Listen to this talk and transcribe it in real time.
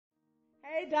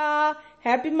Hey, doll.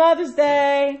 Happy Mother's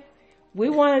Day. We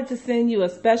wanted to send you a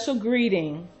special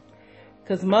greeting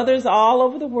because mothers all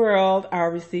over the world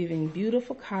are receiving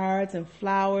beautiful cards and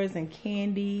flowers and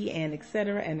candy and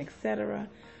etc. and etc.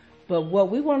 But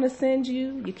what we want to send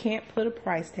you, you can't put a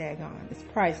price tag on. It's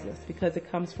priceless because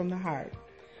it comes from the heart.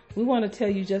 We want to tell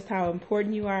you just how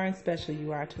important you are and special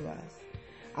you are to us.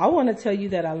 I want to tell you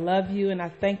that I love you and I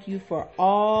thank you for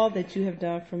all that you have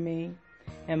done for me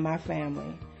and my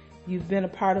family. You've been a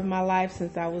part of my life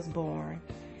since I was born.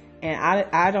 And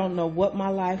I don't know what my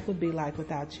life would be like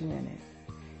without you in it.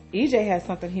 EJ has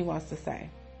something he wants to say.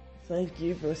 Thank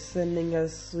you for sending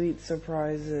us sweet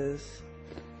surprises.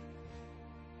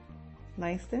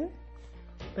 Langston?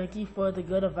 Thank you for the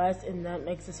good advice, and that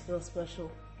makes us feel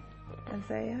special.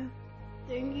 Isaiah?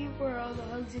 Thank you for all the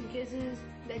hugs and kisses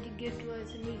that you give to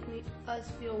us and make us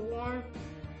feel warm.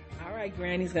 All right,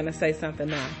 Granny's going to say something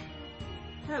now.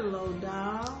 Hello,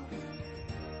 doll.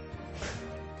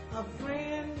 A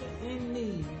friend in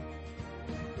need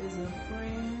is a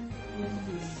friend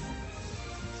indeed.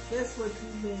 That's what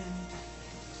you've been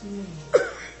to me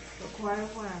for quite a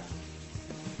while.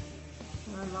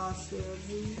 When I lost LG,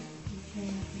 you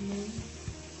came to me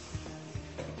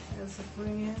as a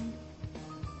friend.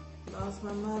 Lost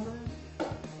my mother,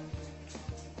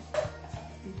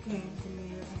 you came to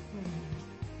me as a friend.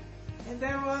 And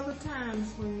there were other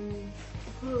times when you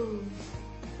proved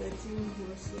that you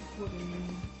were supporting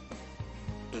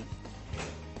me.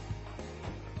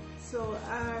 So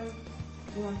I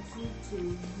want you to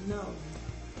know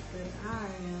that I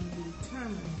am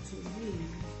determined to be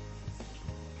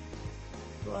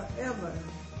forever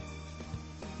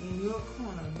in your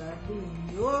corner by being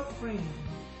your friend.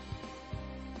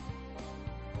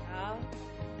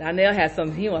 Donnell has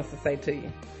something he wants to say to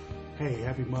you. Hey,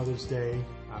 happy Mother's Day.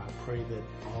 I pray that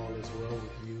all is well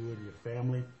with you and your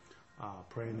family.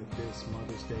 Praying that this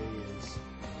Mother's Day is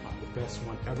the best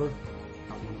one ever.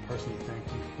 I want to personally thank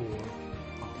you for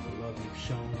the love you've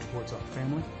shown towards our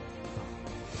family.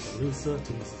 To Lisa,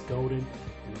 to Mrs. Golden,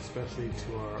 and especially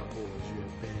to our boys. You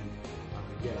have been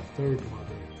yet a third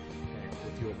mother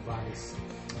with your advice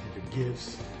and your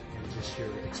gifts and just your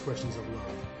expressions of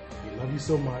love. We love you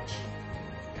so much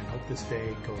and hope this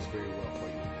day goes very well for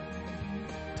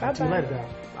you. Talk to you later,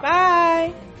 Dad.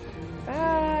 Bye.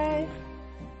 Bye.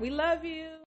 We love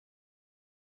you.